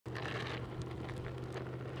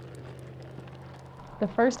The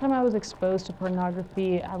first time I was exposed to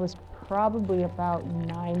pornography, I was probably about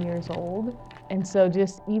 9 years old. And so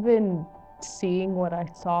just even seeing what I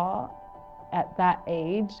saw at that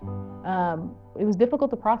age, it was difficult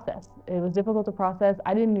to process. It was difficult to process.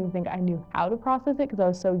 I didn't even think I knew how to process it because I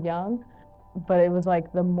was so young. But it was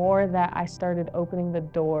like the more that I started opening the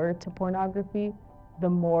door to pornography, the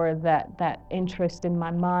more that interest in my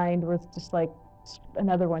mind was just like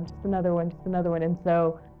another one, just another one, just another one. And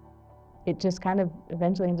so it just kind of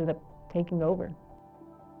eventually ended up taking over.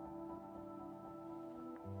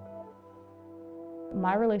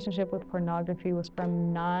 My relationship with pornography was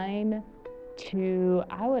from 9 to,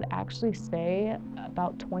 I would actually say,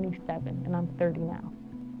 about 27, and I'm 30 now.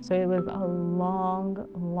 So it was a long,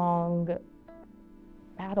 long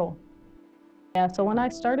battle. Yeah, so when I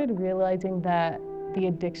started realizing that the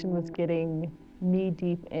addiction was getting knee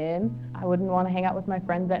deep in, I wouldn't want to hang out with my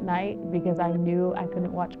friends at night because I knew I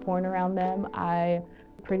couldn't watch porn around them. I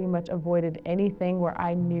pretty much avoided anything where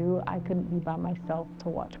I knew I couldn't be by myself to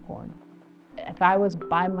watch porn. If I was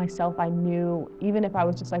by myself, I knew even if I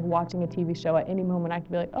was just like watching a TV show at any moment, I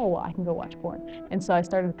could be like, oh, well, I can go watch porn. And so I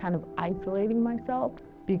started kind of isolating myself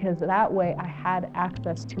because that way I had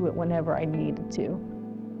access to it whenever I needed to.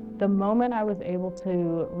 The moment I was able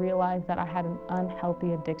to realize that I had an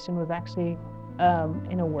unhealthy addiction was actually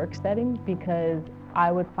in a work setting, because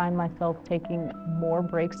I would find myself taking more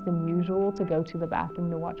breaks than usual to go to the bathroom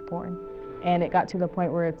to watch porn. And it got to the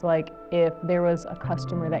point where it's like, if there was a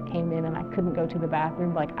customer that came in and I couldn't go to the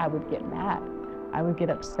bathroom, like I would get mad. I would get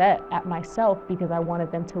upset at myself because I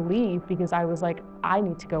wanted them to leave because I was like, I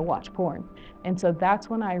need to go watch porn. And so that's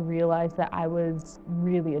when I realized that I was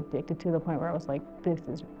really addicted, to the point where I was like, this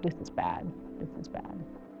is bad. This is bad.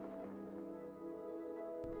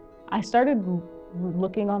 I started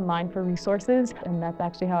looking online for resources, and that's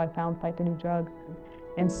actually how I found Fight the New Drug.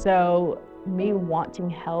 And so me wanting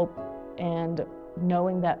help and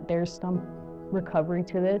knowing that there's some recovery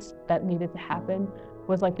to this that needed to happen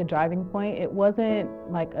was like the driving point. It wasn't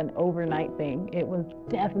like an overnight thing. It was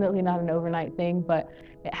definitely not an overnight thing, but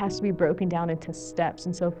it has to be broken down into steps.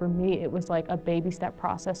 And so for me, it was like a baby step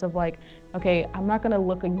process of like, okay, I'm not gonna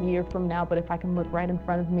look a year from now, but if I can look right in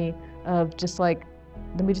front of me of just like,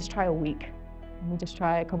 let me just try a week. Let me just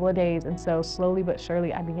try a couple of days. And so slowly but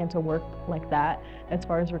surely, I began to work like that as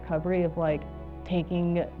far as recovery, of like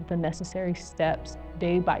taking the necessary steps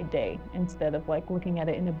day by day. Instead of like looking at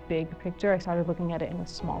it in a big picture, I started looking at it in a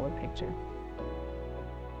smaller picture.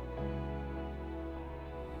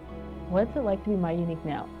 What's it like to be Myunique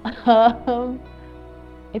now?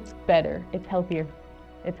 It's better. It's healthier.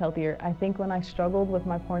 It's healthier. I think when I struggled with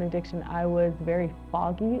my porn addiction, I was very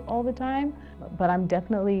foggy all the time, but I'm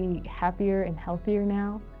definitely happier and healthier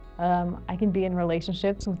now. I can be in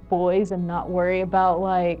relationships with boys and not worry about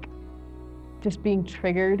like just being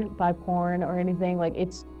triggered by porn or anything. Like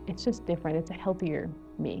it's just different. It's a healthier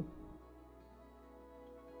me.